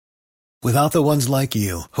Without the ones like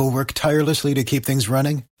you, who work tirelessly to keep things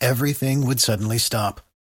running, everything would suddenly stop.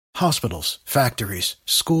 Hospitals, factories,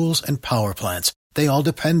 schools, and power plants, they all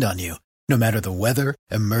depend on you. No matter the weather,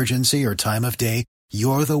 emergency, or time of day,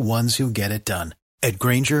 you're the ones who get it done. At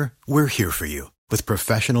Grainger, we're here for you with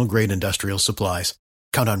professional-grade industrial supplies.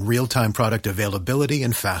 Count on real-time product availability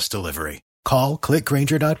and fast delivery. Call, click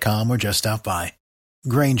Grainger.com, or just stop by.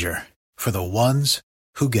 Grainger, for the ones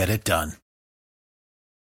who get it done.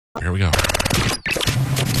 Here we go.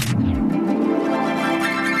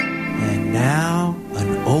 And now,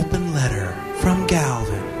 an open letter from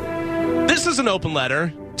Galvin. This is an open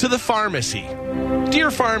letter to the pharmacy.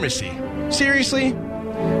 Dear pharmacy, seriously?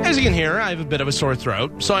 As you can hear, I have a bit of a sore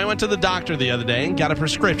throat, so I went to the doctor the other day and got a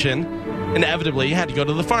prescription. Inevitably, had to go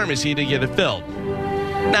to the pharmacy to get it filled.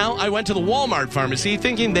 Now, I went to the Walmart pharmacy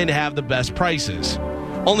thinking they'd have the best prices,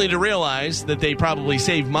 only to realize that they probably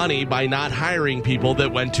saved money by not hiring people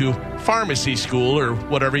that went to pharmacy school or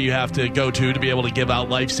whatever you have to go to be able to give out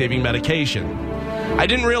life-saving medication. I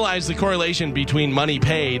didn't realize the correlation between money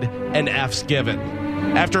paid and F's given.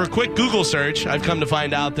 After a quick Google search, I've come to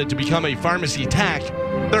find out that to become a pharmacy tech,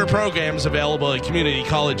 there are programs available at community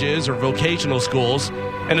colleges or vocational schools,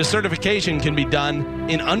 and a certification can be done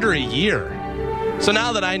in under a year. So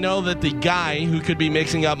now that I know that the guy who could be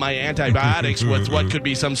mixing up my antibiotics with what could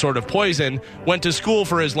be some sort of poison went to school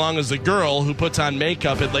for as long as the girl who puts on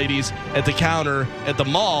makeup at ladies at the counter at the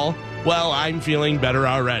mall, well, I'm feeling better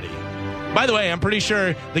already. By the way, I'm pretty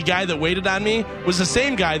sure the guy that waited on me was the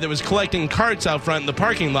same guy that was collecting carts out front in the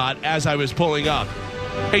parking lot as I was pulling up.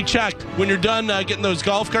 Hey, Chuck, when you're done getting those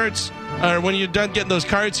golf carts, or when you're done getting those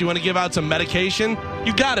carts, you want to give out some medication?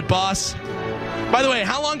 You got it, boss. By the way,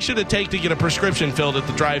 how long should it take to get a prescription filled at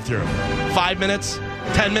the drive-thru? 5 minutes?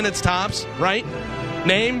 10 minutes tops, right?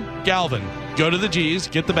 Name, Galvin. Go to the G's,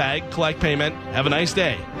 get the bag, collect payment, have a nice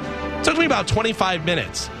day. It took me about 25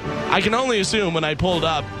 minutes. I can only assume when I pulled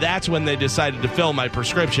up, that's when they decided to fill my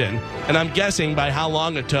prescription. And I'm guessing by how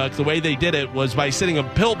long it took, the way they did it was by sitting a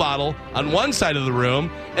pill bottle on one side of the room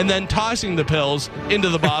and then tossing the pills into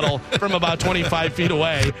the bottle from about 25 feet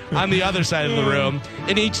away on the other side of the room.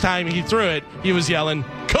 And each time he threw it, he was yelling,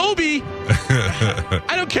 Kobe!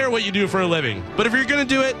 I don't care what you do for a living, but if you're going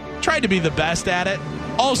to do it, try to be the best at it.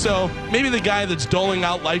 Also, maybe the guy that's doling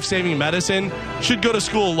out life-saving medicine should go to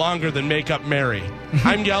school longer than Makeup Mary.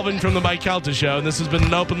 I'm Galvin from the Mike Calta Show, and this has been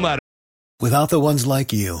an open letter. Without the ones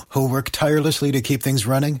like you, who work tirelessly to keep things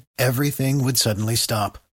running, everything would suddenly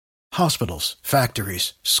stop. Hospitals,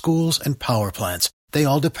 factories, schools, and power plants, they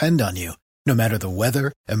all depend on you. No matter the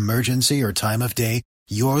weather, emergency, or time of day,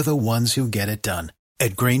 you're the ones who get it done.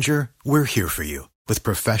 At Grainger, we're here for you with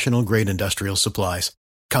professional-grade industrial supplies.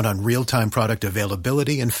 Count on real-time product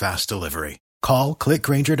availability and fast delivery. Call, click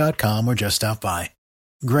Grainger.com, or just stop by.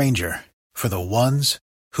 Grainger, for the ones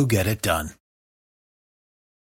who get it done.